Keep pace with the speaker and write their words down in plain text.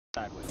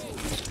side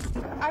with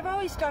you. I've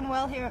always done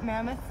well here at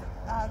Mammoth.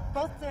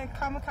 Both the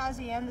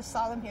Kamikaze and the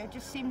Slalom here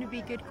just seem to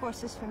be good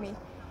courses for me.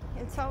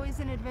 It's always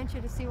an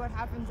adventure to see what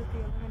happens at the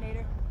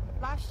Eliminator.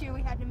 Last year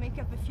we had to make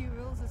up a few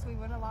rules as we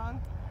went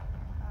along.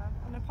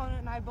 An opponent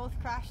and I both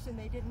crashed and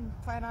they didn't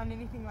plan on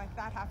anything like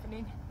that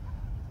happening.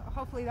 So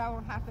hopefully that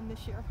won't happen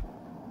this year.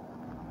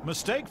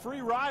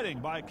 Mistake-free riding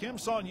by Kim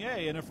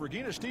Sonier, and if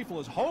Regina Stiefel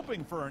is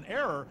hoping for an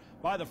error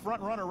by the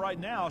front runner right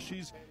now,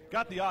 she's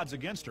got the odds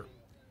against her.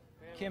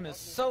 Kim is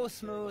so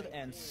smooth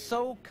and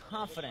so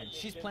confident.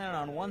 She's planning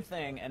on one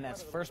thing, and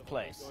that's first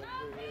place.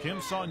 Kim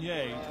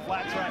Sonier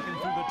flat tracking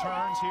through the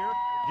turns here,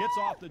 gets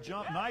off the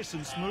jump nice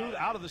and smooth,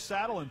 out of the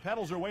saddle, and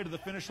pedals her way to the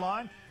finish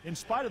line. In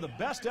spite of the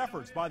best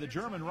efforts by the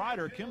German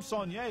rider, Kim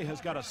Sonier has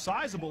got a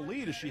sizable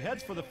lead as she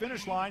heads for the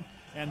finish line,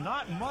 and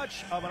not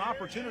much of an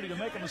opportunity to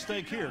make a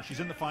mistake here. She's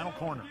in the final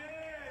corner.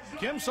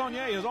 Kim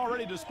Sonier has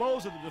already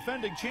disposed of the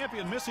defending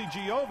champion, Missy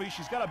Giovi.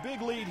 She's got a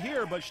big lead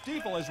here, but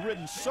Stiefel has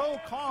ridden so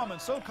calm and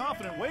so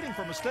confident, waiting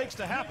for mistakes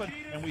to happen,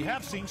 and we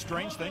have seen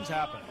strange things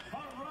happen.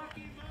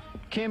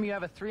 Kim, you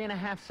have a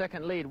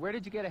 3.5-second lead. Where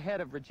did you get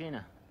ahead of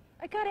Regina?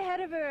 I got ahead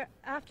of her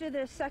after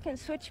the second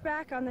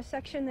switchback on the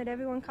section that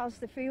everyone calls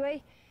the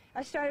freeway.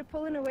 I started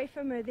pulling away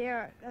from her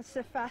there. That's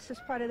the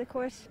fastest part of the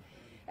course.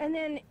 And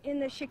then in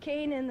the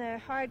chicane and the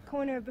hard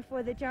corner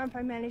before the jump,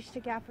 I managed to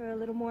gap her a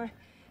little more.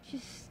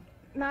 She's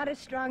not as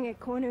strong at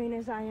cornering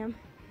as I am,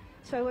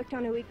 so I worked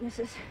on her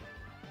weaknesses.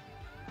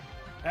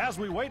 As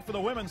we wait for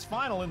the women's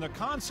final in the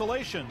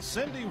consolation,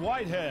 Cindy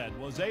Whitehead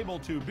was able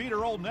to beat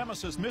her old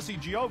nemesis Missy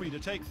Giovi to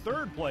take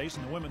third place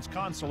in the women's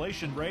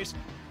consolation race.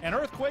 And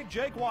Earthquake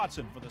Jake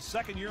Watson, for the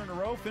second year in a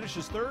row,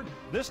 finishes third,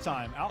 this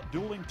time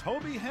outdueling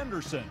Toby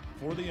Henderson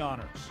for the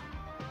honors.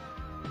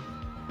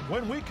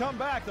 When we come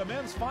back, the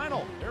men's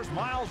final, there's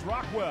Myles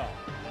Rockwell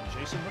and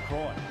Jason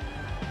McRoy.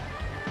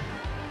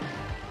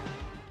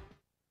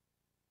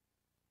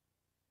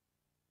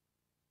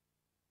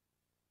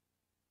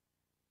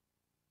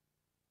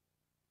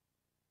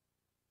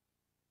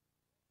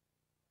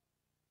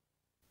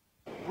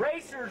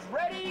 Racers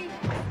ready?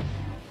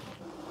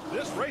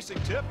 This racing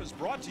tip is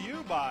brought to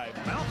you by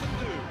Mountain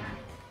Dew.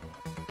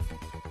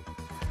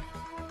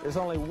 There's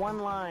only one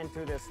line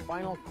through this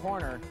final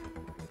corner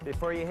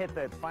before you hit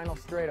the final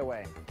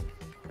straightaway.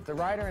 If the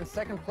rider in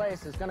second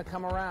place is going to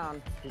come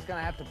around, he's going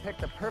to have to pick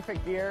the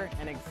perfect gear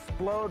and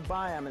explode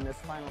by him in this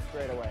final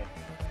straightaway.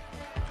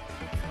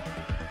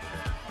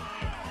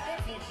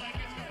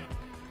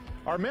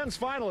 Our men's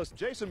finalists,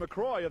 Jason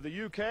McRoy of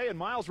the UK and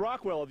Myles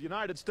Rockwell of the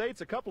United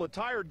States, a couple of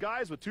tired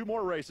guys with 2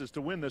 more races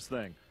to win this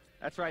thing.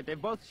 That's right.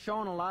 They've both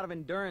shown a lot of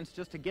endurance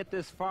just to get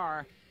this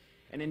far,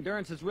 and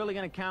endurance is really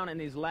going to count in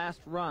these last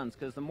runs,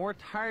 because the more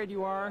tired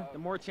you are, the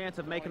more chance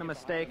of making a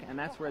mistake, and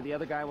that's where the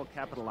other guy will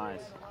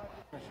capitalize.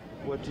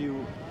 What do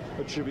you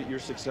attribute your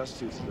success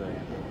to today?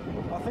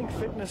 I think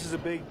fitness is a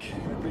big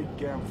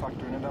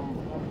factor in it.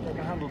 I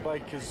can handle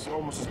bike as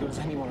almost as good as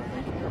anyone, I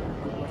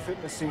think. My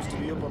fitness seems to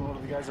be up on one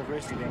of the guys I've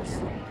raced against.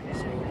 So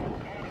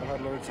I've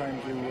had a lot of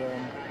time to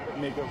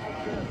make up.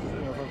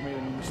 You know, if I've made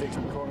any mistakes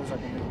in the corners, I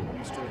can make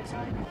them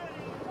straight.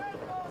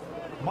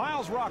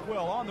 Myles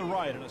Rockwell on the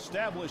right, an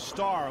established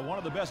star, one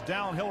of the best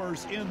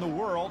downhillers in the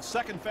world,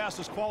 second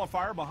fastest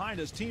qualifier behind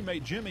his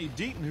teammate Jimmy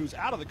Deaton, who's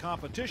out of the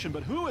competition.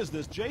 But who is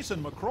this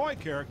Jason McRoy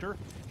character?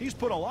 He's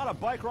put a lot of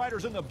bike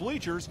riders in the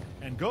bleachers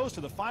and goes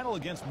to the final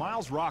against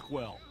Myles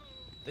Rockwell.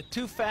 The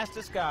 2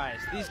 fastest guys.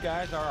 These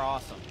guys are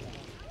awesome.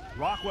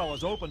 Rockwell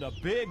has opened a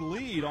big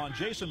lead on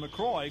Jason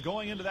McRoy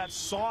going into that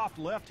soft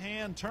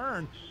left-hand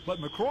turn, but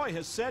McRoy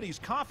has said he's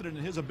confident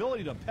in his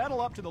ability to pedal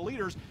up to the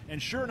leaders,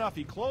 and sure enough,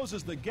 he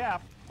closes the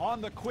gap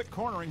on the quick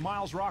cornering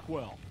Myles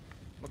Rockwell.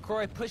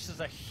 McRoy pushes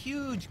a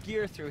huge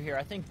gear through here,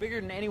 I think bigger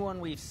than anyone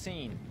we've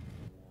seen.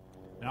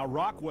 Now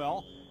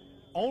Rockwell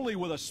only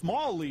with a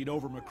small lead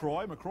over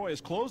McRoy. McRoy has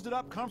closed it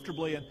up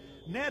comfortably, and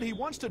Ned, he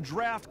wants to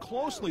draft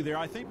closely there,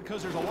 I think,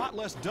 because there's a lot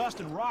less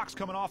dust and rocks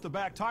coming off the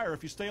back tire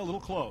if you stay a little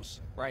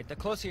close. Right, the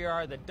closer you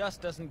are, the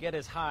dust doesn't get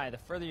as high. The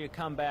further you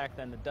come back,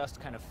 then the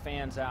dust kind of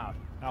fans out.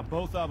 Now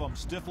both of them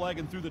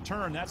stiff-legging through the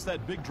turn. That's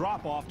that big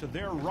drop-off to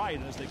their right.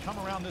 And as they come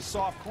around this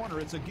soft corner,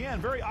 it's again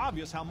very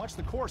obvious how much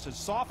the course has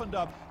softened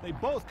up. They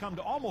both come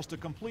to almost a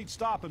complete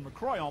stop, and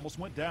McRoy almost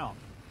went down.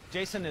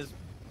 Jason has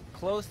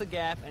closed the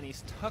gap, and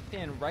he's tucked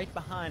in right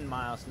behind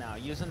Myles now,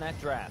 using that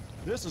draft.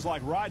 This is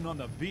like riding on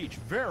the beach.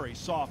 Very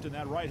soft in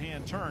that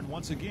right-hand turn.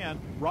 Once again,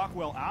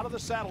 Rockwell out of the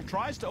saddle,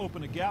 tries to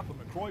open a gap, but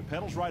McRoy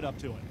pedals right up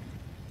to him.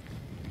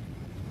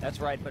 That's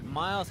right, but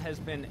Myles has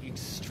been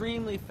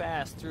extremely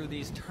fast through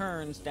these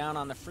turns down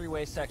on the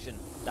freeway section.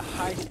 The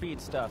high-speed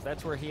stuff,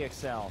 that's where he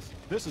excels.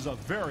 This is a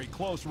very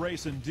close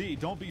race indeed.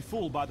 Don't be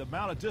fooled by the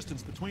amount of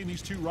distance between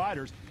these two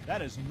riders.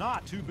 That is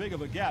not too big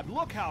of a gap.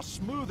 Look how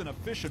smooth and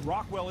efficient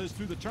Rockwell is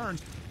through the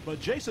turns,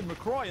 but Jason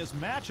McRoy is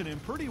matching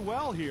him pretty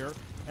well here.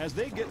 As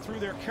they get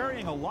through, they're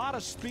carrying a lot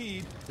of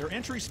speed. Their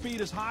entry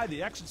speed is high,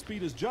 the exit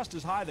speed is just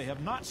as high. They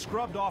have not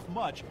scrubbed off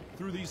much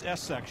through these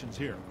S sections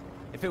here.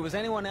 If it was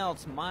anyone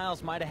else,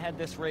 Myles might have had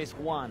this race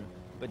won,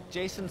 but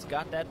Jason's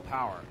got that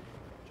power.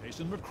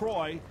 Jason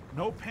McRoy,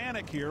 no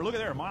panic here. Look at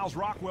there, Myles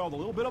Rockwell with a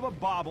little bit of a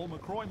bobble.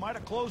 McRoy might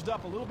have closed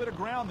up a little bit of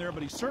ground there,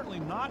 but he's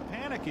certainly not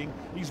panicking.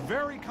 He's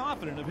very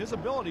confident of his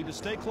ability to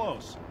stay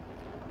close.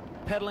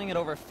 Pedaling at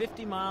over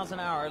 50 miles an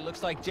hour, it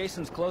looks like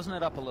Jason's closing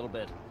it up a little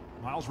bit.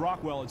 Myles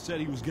Rockwell had said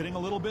he was getting a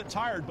little bit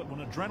tired, but when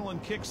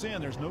adrenaline kicks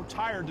in, there's no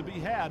tired to be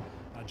had.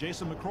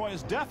 Jason McRoy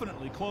has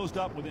definitely closed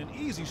up within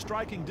easy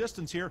striking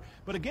distance here,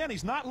 but again,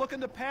 he's not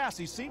looking to pass.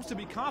 He seems to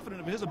be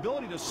confident of his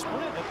ability to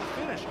sprint at the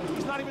finish.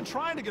 He's not even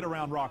trying to get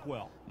around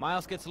Rockwell.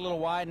 Myles gets a little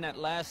wide in that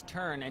last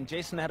turn, and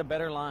Jason had a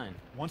better line.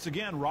 Once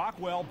again,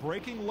 Rockwell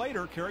braking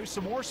later, carries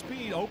some more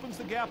speed, opens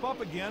the gap up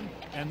again,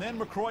 and then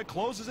McRoy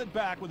closes it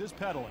back with his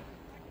pedaling.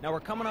 Now we're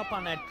coming up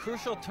on that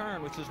crucial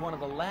turn, which is one of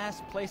the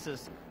last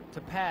places to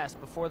pass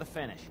before the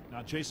finish.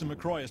 Now Jason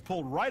McRoy is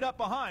pulled right up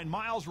behind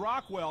Myles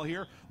Rockwell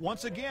here.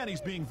 Once again,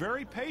 he's being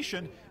very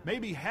patient,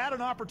 maybe had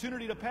an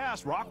opportunity to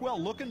pass. Rockwell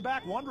looking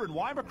back, wondering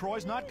why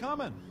McRoy's not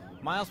coming.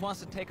 Myles wants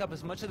to take up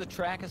as much of the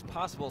track as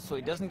possible so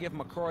he doesn't give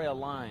McRoy a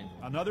line.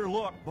 Another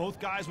look, both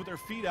guys with their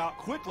feet out,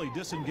 quickly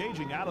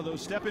disengaging out of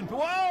those step-in.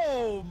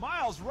 Whoa!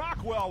 Myles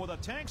Rockwell with a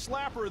tank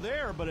slapper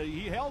there, but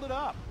he held it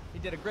up. He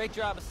did a great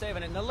job of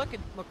saving it. Now look at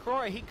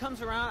McRoy. He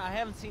comes around. I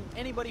haven't seen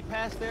anybody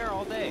pass there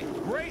all day.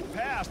 Great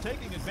pass,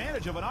 taking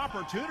advantage of an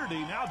opportunity.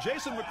 Now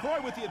Jason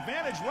McRoy with the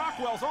advantage.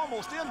 Rockwell's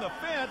almost in the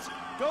fence.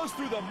 Goes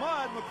through the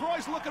mud.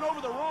 McRoy's looking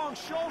over the wrong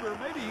shoulder.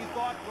 Maybe he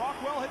thought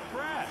Rockwell had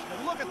crashed.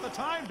 And look at the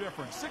time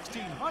difference,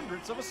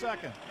 16/100ths of a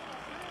second.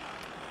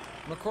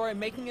 McRoy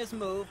making his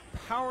move,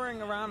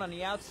 powering around on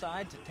the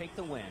outside to take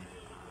the win.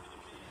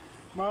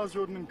 Myles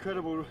rode an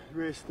incredible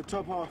race. The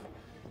top half,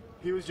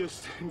 he was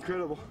just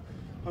incredible.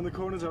 On the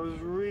corners, I was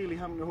really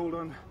having to hold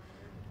on to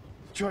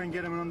try and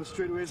get him, and on the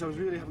straightaways, I was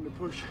really having to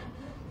push.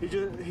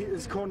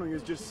 His cornering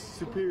is just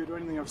superior to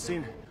anything I've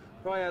seen.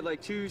 Probably had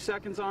like 2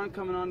 seconds on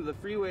coming onto the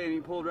freeway, and he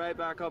pulled right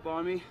back up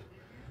on me.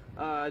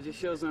 It just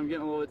shows that I'm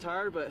getting a little bit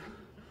tired, but I'm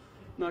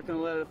not going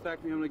to let it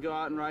affect me. I'm going to go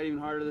out and ride even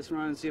harder this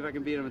run and see if I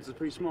can beat him. It's a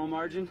pretty small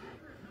margin.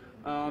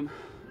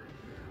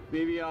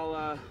 Maybe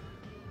I'll,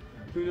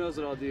 who knows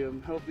what I'll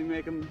do. Hopefully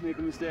make a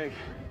mistake.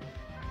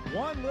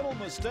 One little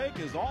mistake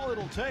is all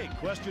it'll take.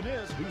 Question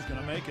is, who's going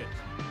to make it?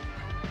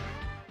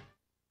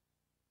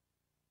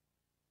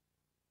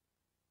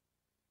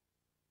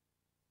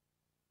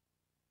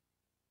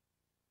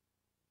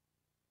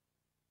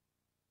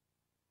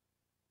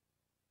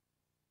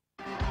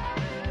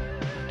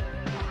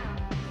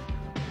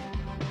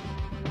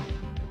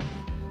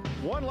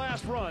 One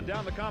last run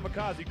down the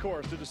kamikaze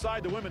course to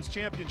decide the women's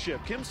championship.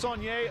 Kim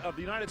Sonier of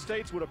the United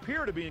States would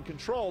appear to be in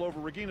control over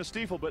Regina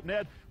Stiefel, but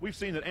Ned, we've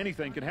seen that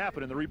anything can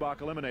happen in the Reebok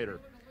Eliminator.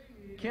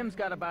 Kim's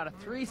got about a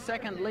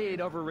 3-second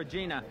lead over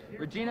Regina.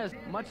 Regina's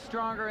much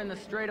stronger in the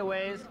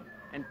straightaways,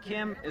 and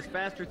Kim is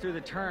faster through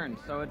the turns,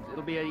 so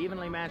it'll be an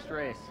evenly matched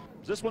race.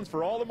 This one's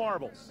for all the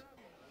marbles.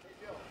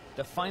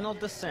 The final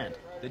descent,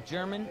 the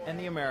German and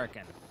the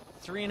American.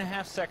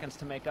 3.5 seconds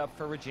to make up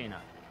for Regina.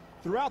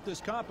 Throughout this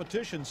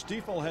competition,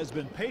 Stiefel has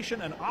been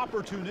patient and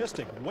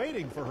opportunistic,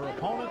 waiting for her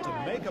opponent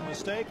to make a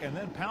mistake and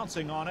then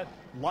pouncing on it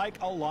like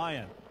a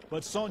lion.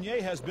 But Sonier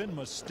has been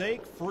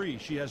mistake-free.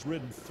 She has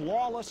ridden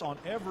flawless on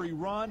every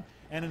run,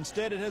 and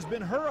instead it has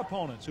been her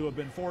opponents who have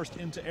been forced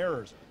into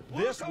errors.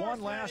 This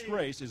one last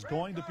race is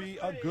going to be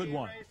a good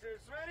one.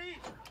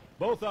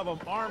 Both of them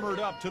armored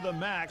up to the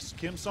max.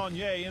 Kim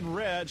Sonier in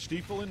red,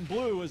 Stiefel in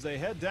blue as they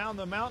head down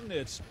the mountain.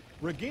 It's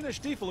Regina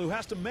Stiefel who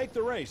has to make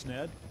the race,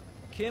 Ned.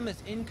 Kim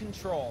is in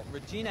control.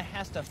 Regina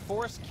has to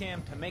force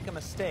Kim to make a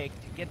mistake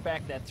to get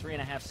back that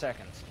 3.5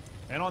 seconds.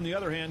 And on the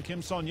other hand,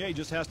 Kim Sonier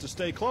just has to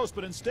stay close,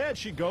 but instead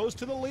she goes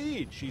to the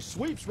lead. She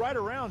sweeps right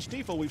around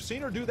Stiefel. We've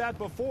seen her do that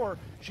before.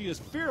 She is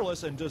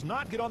fearless and does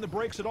not get on the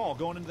brakes at all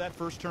going into that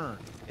first turn.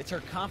 It's her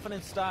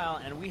confident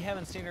style, and we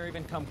haven't seen her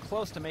even come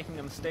close to making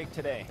a mistake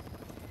today.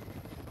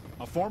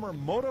 A former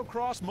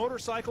motocross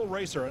motorcycle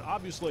racer, and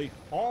obviously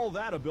all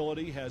that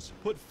ability has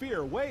put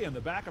fear way in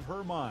the back of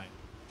her mind.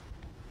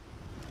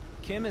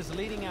 Kim is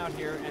leading out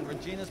here, and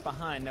Regina's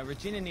behind. Now,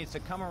 Regina needs to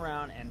come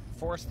around and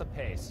force the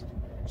pace.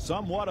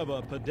 Somewhat of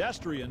a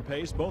pedestrian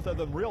pace, both of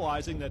them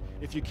realizing that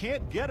if you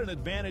can't get an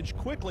advantage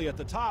quickly at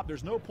the top,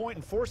 there's no point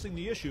in forcing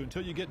the issue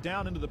until you get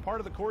down into the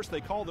part of the course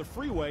they call the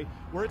freeway,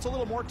 where it's a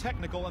little more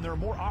technical and there are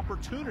more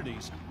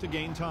opportunities to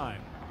gain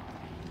time.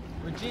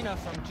 Regina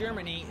from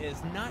Germany is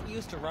not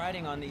used to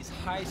riding on these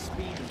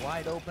high-speed,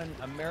 wide-open,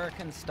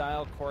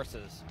 American-style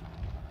courses.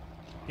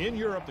 In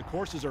Europe, the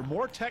courses are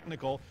more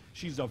technical.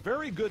 She's a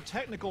very good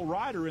technical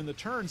rider in the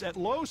turns at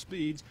low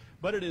speeds,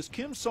 but it is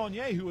Kim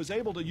Sonier who is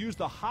able to use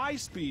the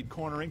high-speed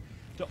cornering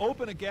to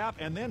open a gap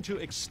and then to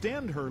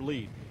extend her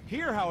lead.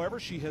 Here, however,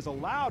 she has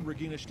allowed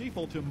Regina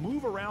Stiefel to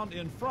move around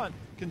in front,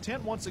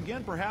 content once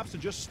again perhaps to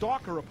just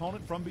stalk her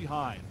opponent from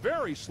behind.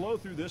 Very slow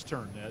through this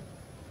turn, Ned.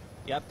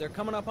 Yep, they're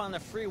coming up on the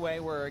freeway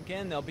where,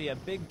 again, there'll be a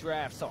big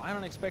draft, so I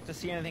don't expect to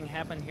see anything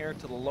happen here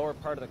to the lower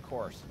part of the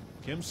course.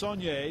 Kim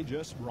Sonier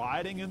just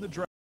riding in the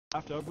draft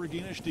of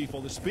Regina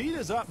Stiefel. The speed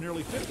is up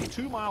nearly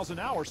 52 miles an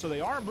hour, so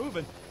they are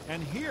moving.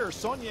 And here,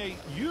 Sonier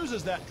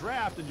uses that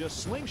draft and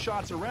just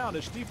slingshots around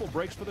as Stiefel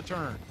breaks for the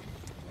turn.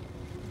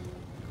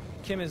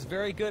 Kim is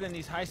very good in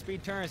these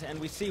high-speed turns, and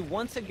we see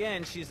once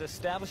again she's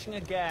establishing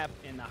a gap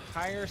in the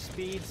higher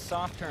speed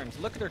soft turns.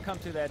 Look at her come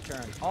through that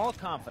turn, all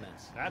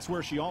confidence. That's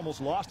where she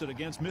almost lost it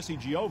against Missy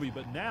Giovi,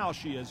 but now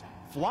she is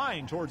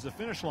flying towards the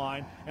finish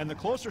line, and the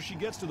closer she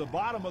gets to the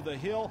bottom of the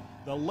hill,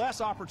 the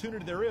less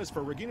opportunity there is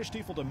for Regina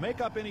Stiefel to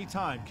make up any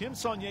time. Kim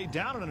Sonier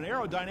down in an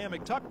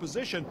aerodynamic tuck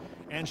position,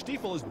 and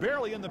Stiefel is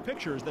barely in the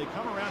picture as they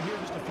come around here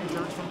just a few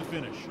turns from the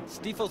finish.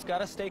 Stiefel's got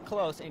to stay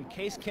close in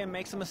case Kim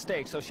makes a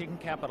mistake so she can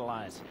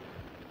capitalize.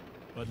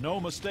 But no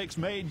mistakes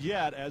made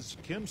yet as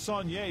Kim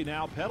Sonier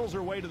now pedals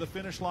her way to the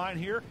finish line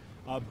here.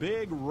 A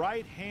big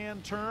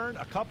right-hand turn,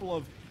 a couple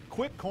of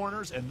quick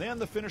corners, and then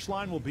the finish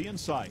line will be in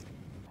sight.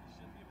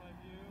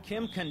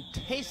 Kim can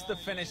taste the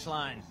finish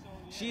line.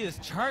 She is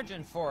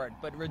charging for it,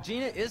 but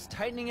Regina is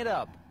tightening it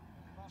up.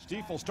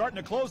 Stiefel starting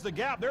to close the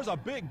gap. There's a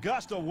big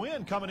gust of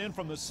wind coming in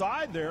from the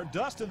side there.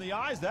 Dust in the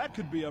eyes, that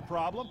could be a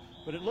problem.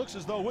 But it looks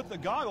as though with the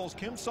goggles,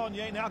 Kim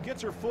Sonier now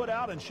gets her foot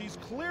out, and she's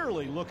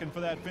clearly looking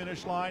for that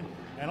finish line.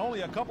 And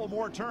only a couple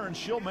more turns,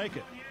 she'll make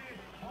it.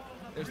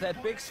 There's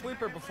that big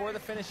sweeper before the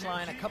finish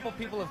line. A couple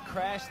people have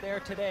crashed there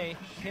today.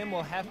 Kim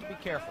will have to be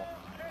careful.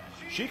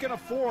 She can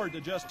afford to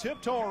just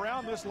tiptoe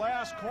around this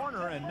last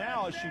corner, and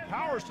now as she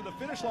powers to the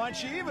finish line,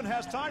 she even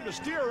has time to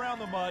steer around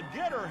the mud,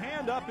 get her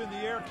hand up in the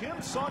air. Kim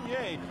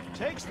Sonier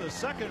takes the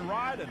second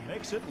ride and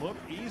makes it look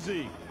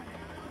easy.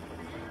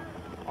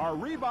 Our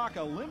Reebok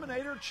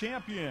Eliminator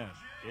champion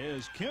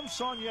is Kim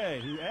Sonier,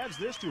 who adds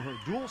this to her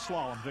dual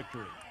slalom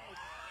victory.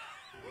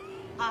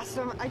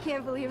 Awesome. I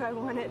can't believe I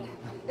won it.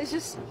 It's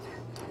just,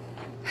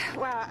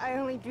 wow, I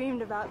only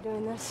dreamed about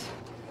doing this.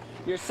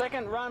 Your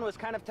second run was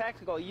kind of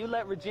tactical. You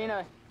let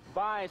Regina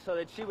by so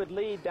that she would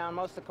lead down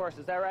most of the course.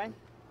 Is that right?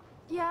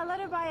 Yeah, I let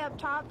her by up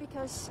top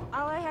because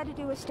all I had to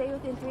do was stay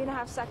within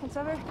 3.5 seconds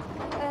of her.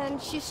 And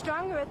she's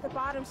stronger at the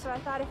bottom, so I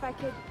thought if I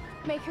could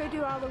make her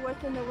do all the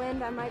work in the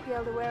wind, I might be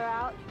able to wear her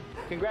out.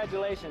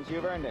 Congratulations,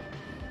 you've earned it.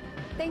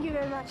 Thank you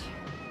very much.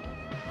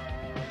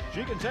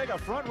 She can take a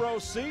front row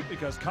seat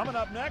because coming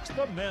up next,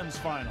 the men's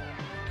final.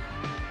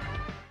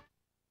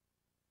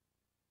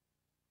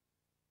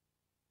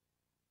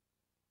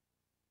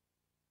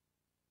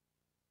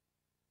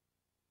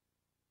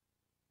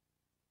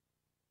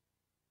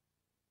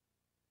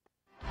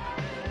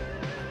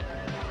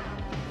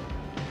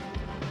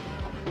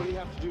 What do you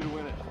have to do to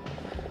win it?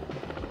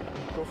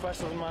 Go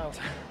faster than Myles.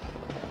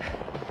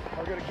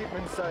 I've got to keep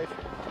him inside.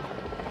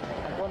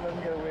 I won't let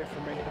him get away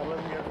from me. I let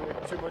him get away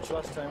too much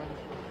last time.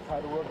 I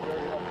had to work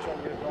very hard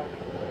trying to get back.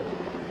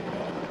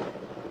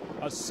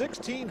 A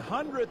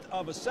 1/1600th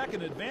of a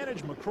second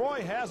advantage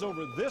McRoy has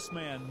over this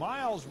man,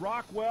 Myles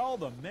Rockwell.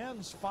 The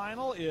men's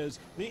final is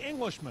the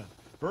Englishman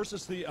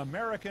versus the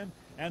American,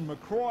 and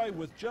McRoy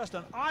with just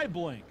an eye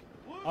blink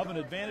of an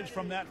advantage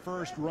from that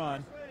first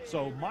run.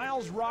 So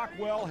Myles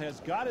Rockwell has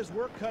got his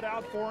work cut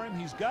out for him.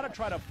 He's got to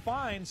try to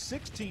find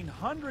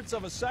 1/1600ths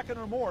of a second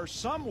or more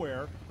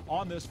somewhere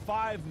on this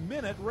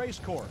 5-minute race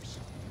course.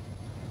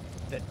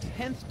 The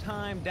 10th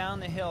time down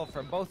the hill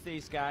for both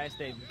these guys.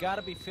 They've got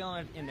to be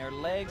feeling it in their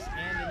legs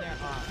and in their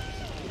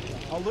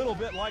arms. A little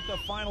bit like the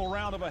final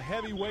round of a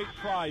heavyweight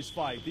prize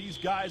fight. These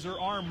guys are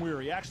arm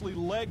weary, actually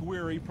leg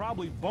weary,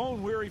 probably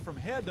bone weary from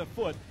head to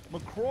foot.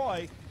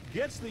 McRoy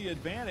gets the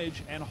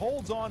advantage and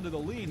holds on to the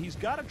lead. He's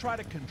got to try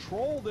to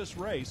control this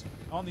race.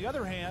 On the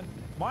other hand,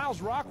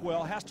 Myles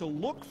Rockwell has to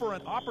look for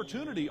an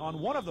opportunity on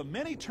one of the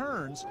many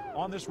turns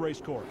on this race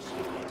course.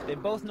 They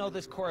both know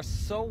this course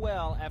so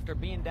well after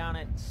being down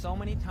it so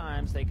many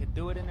times they could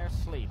do it in their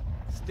sleep.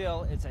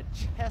 Still, it's a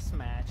chess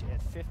match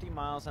at 50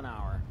 miles an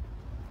hour.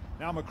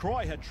 Now,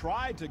 McRoy had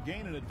tried to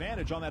gain an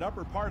advantage on that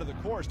upper part of the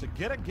course to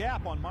get a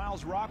gap on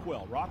Myles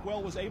Rockwell.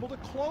 Rockwell was able to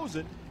close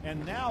it,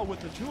 and now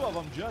with the two of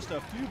them just a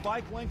few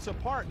bike lengths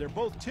apart, they're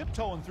both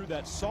tiptoeing through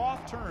that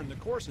soft turn. The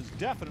course has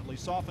definitely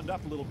softened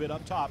up a little bit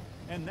up top,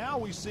 and now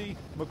we see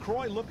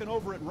McRoy looking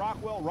over at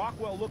Rockwell,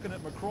 Rockwell looking at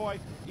McRoy,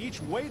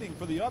 each waiting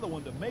for the other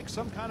one to make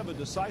some kind of a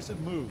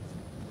decisive move.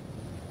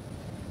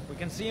 We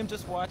can see them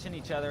just watching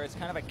each other. It's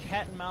kind of a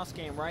cat and mouse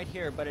game right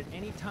here, but at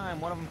any time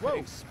one of them could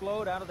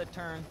explode out of the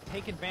turn,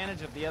 take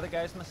advantage of the other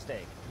guy's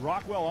mistake.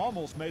 Rockwell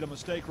almost made a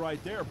mistake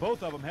right there.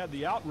 Both of them had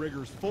the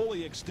outriggers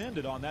fully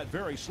extended on that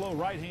very slow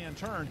right-hand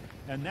turn,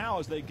 and now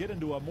as they get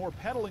into a more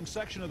pedaling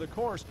section of the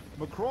course,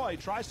 McRoy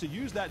tries to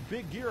use that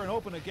big gear and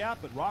open a gap,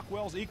 but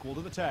Rockwell's equal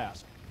to the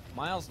task.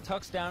 Myles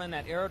tucks down in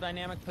that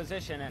aerodynamic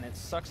position, and it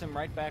sucks him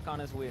right back on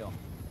his wheel.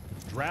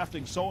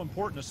 Drafting so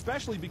important,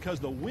 especially because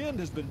the wind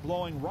has been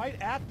blowing right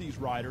at these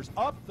riders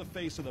up the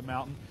face of the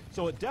mountain,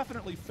 so it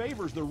definitely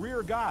favors the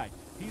rear guy.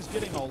 He's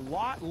getting a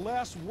lot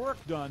less work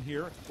done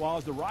here, while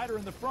as the rider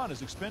in the front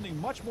is expending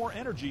much more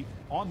energy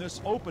on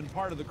this open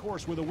part of the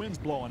course where the wind's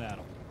blowing at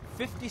him.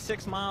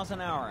 56 miles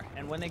an hour,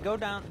 and when they go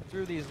down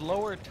through these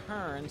lower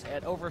turns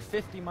at over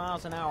 50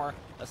 miles an hour,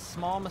 a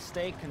small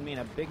mistake can mean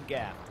a big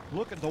gap.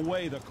 Look at the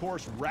way the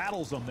course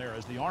rattles them there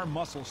as the arm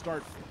muscles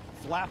start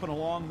flapping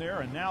along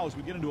there, and now as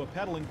we get into a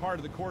pedaling part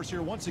of the course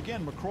here, once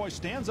again McRoy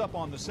stands up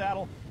on the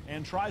saddle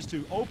and tries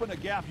to open a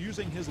gap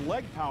using his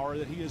leg power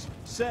that he has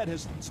said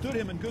has stood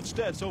him in good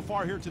stead so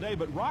far here today.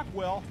 But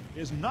Rockwell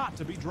is not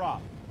to be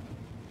dropped.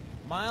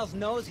 Myles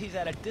knows he's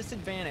at a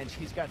disadvantage.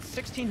 He's got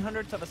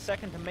 1/1600ths of a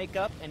second to make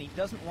up, and he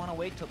doesn't want to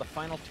wait till the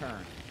final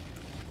turn.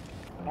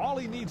 All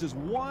he needs is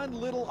one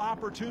little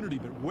opportunity,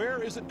 but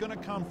where is it going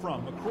to come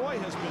from? McRoy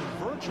has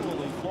been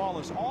virtually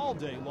flawless all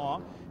day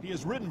long. He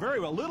has ridden very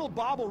well. Little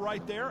bobble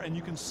right there, and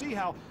you can see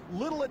how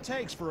little it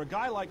takes for a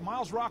guy like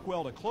Myles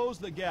Rockwell to close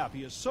the gap.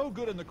 He is so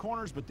good in the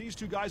corners, but these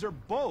two guys are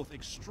both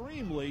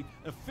extremely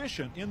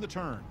efficient in the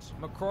turns.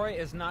 McRoy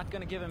is not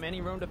going to give him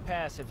any room to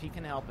pass if he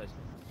can help it.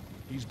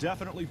 He's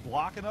definitely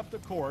blocking up the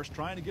course,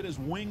 trying to get his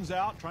wings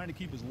out, trying to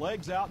keep his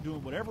legs out,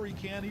 doing whatever he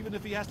can, even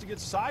if he has to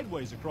get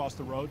sideways across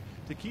the road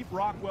to keep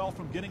Rockwell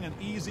from getting an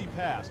easy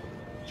pass.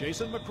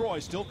 Jason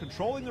McRoy still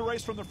controlling the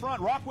race from the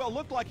front. Rockwell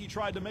looked like he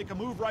tried to make a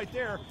move right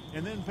there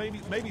and then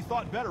maybe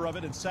thought better of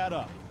it and sat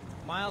up.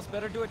 Myles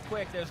better do it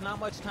quick. There's not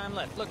much time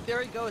left. Look,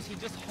 there he goes. He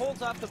just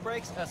holds off the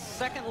brakes a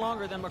second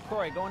longer than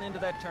McRoy going into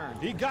that turn.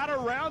 He got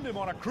around him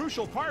on a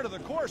crucial part of the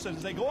course.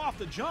 As they go off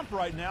the jump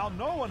right now,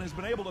 no one has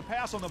been able to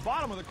pass on the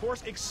bottom of the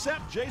course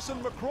except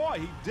Jason McRoy.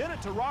 He did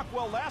it to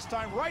Rockwell last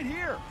time right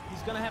here.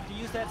 He's going to have to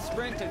use that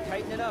sprint to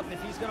tighten it up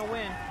if he's going to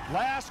win.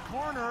 Last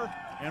corner,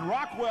 and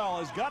Rockwell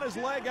has got his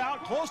leg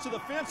out close to the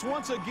fence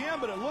once again,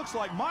 but it looks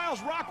like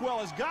Myles Rockwell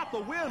has got the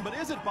win, but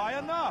is it by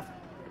enough?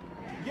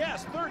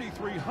 Yes,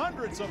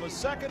 33/100ths of a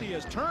second. He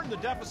has turned the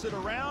deficit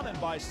around, and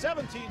by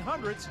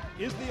 17/100ths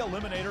is the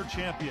Eliminator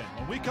champion.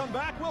 When we come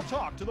back, we'll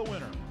talk to the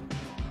winner.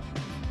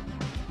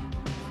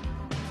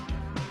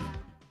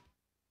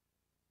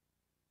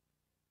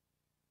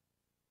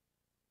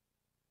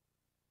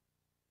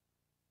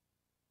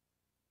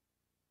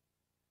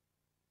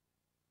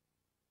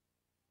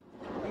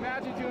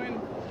 Imagine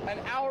doing an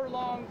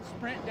hour-long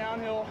sprint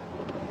downhill,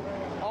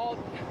 all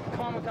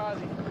kamikaze.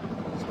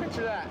 Just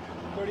picture that.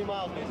 30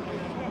 miles, basically.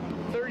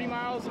 30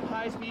 miles of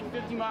high speed,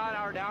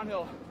 50-mile-an-hour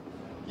downhill.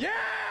 Yeah!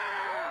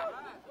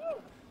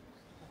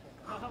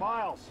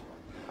 Myles,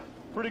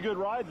 pretty good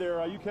ride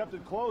there. You kept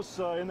it close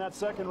in that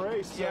second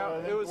race. Yeah,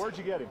 it was. Where'd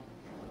you get him?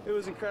 It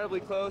was incredibly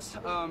close.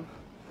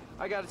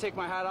 I got to take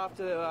my hat off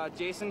to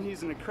Jason.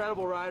 He's an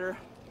incredible rider.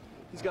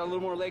 He's got a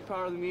little more leg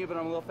power than me, but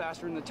I'm a little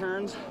faster in the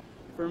turns.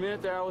 For a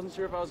minute there, I wasn't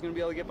sure if I was going to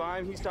be able to get by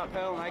him. He stopped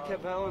pedaling, I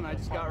kept pedaling, I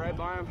just got right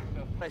by him.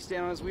 I stayed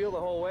on his wheel the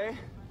whole way,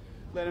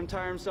 let him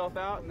tire himself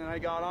out, and then I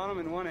got on him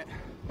and won it.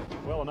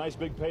 Well, a nice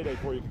big payday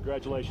for you.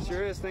 Congratulations.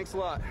 Sure is. Thanks a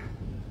lot.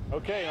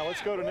 Okay, now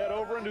let's go to Ned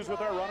Overend, who's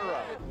with our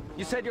runner-up.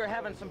 You said you were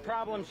having some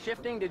problems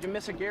shifting. Did you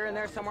miss a gear in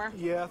there somewhere?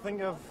 Yeah, I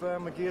think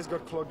my gears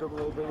got clogged up a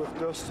little bit with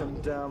dust,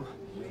 and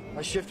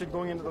I shifted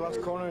going into the last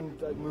corner, and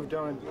I moved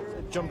down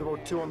and jumped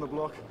about 2 on the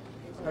block.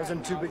 I was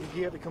in too big a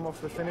gear to come off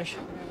the finish,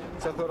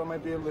 so I thought I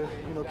might be able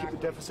to, keep the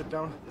deficit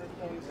down,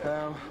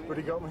 but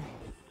he got me.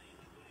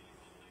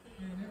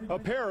 A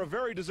pair of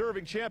very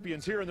deserving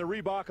champions here in the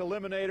Reebok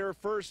Eliminator.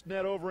 First,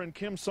 Ned Overend,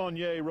 Kim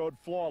Sonier rode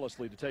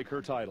flawlessly to take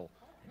her title.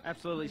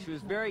 Absolutely. She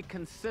was very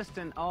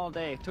consistent all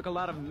day. It took a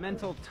lot of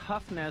mental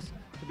toughness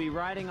to be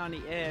riding on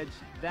the edge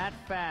that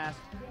fast.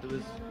 It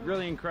was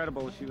really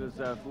incredible. She was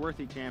a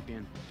worthy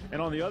champion. And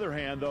on the other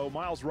hand, though,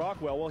 Myles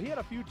Rockwell, well, he had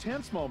a few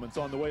tense moments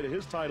on the way to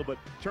his title, but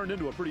turned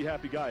into a pretty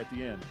happy guy at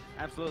the end.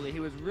 Absolutely.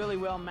 He was really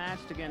well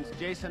matched against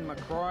Jason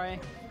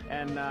McRoy,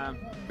 and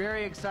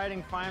very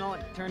exciting final.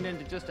 It turned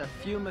into just a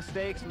few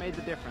mistakes, made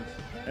the difference.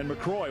 And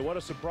McRoy, what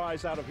a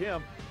surprise out of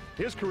him.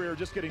 His career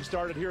just getting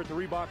started here at the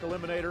Reebok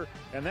Eliminator,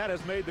 and that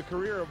has made the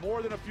career of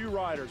more than a few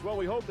riders. Well,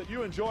 we hope that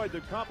you enjoyed the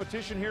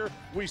competition here.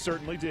 We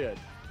certainly did.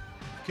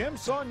 Kim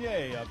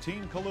Sonier of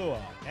Team Kahlua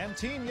and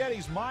Team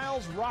Yeti's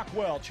Myles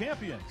Rockwell,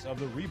 champions of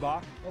the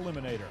Reebok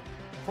Eliminator.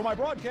 For my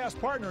broadcast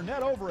partner,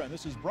 Ned Overend,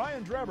 this is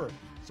Brian Drever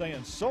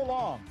saying so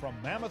long from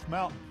Mammoth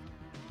Mountain.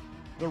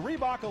 The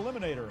Reebok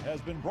Eliminator has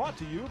been brought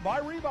to you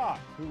by Reebok,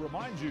 who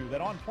reminds you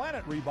that on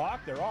Planet Reebok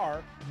there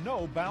are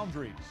no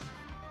boundaries.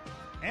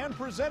 And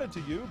presented to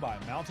you by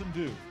Mountain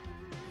Dew.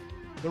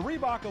 The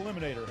Reebok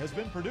Eliminator has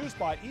been produced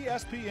by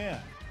ESPN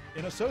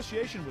in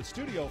association with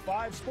Studio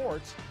 5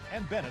 Sports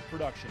and Bennett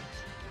Productions.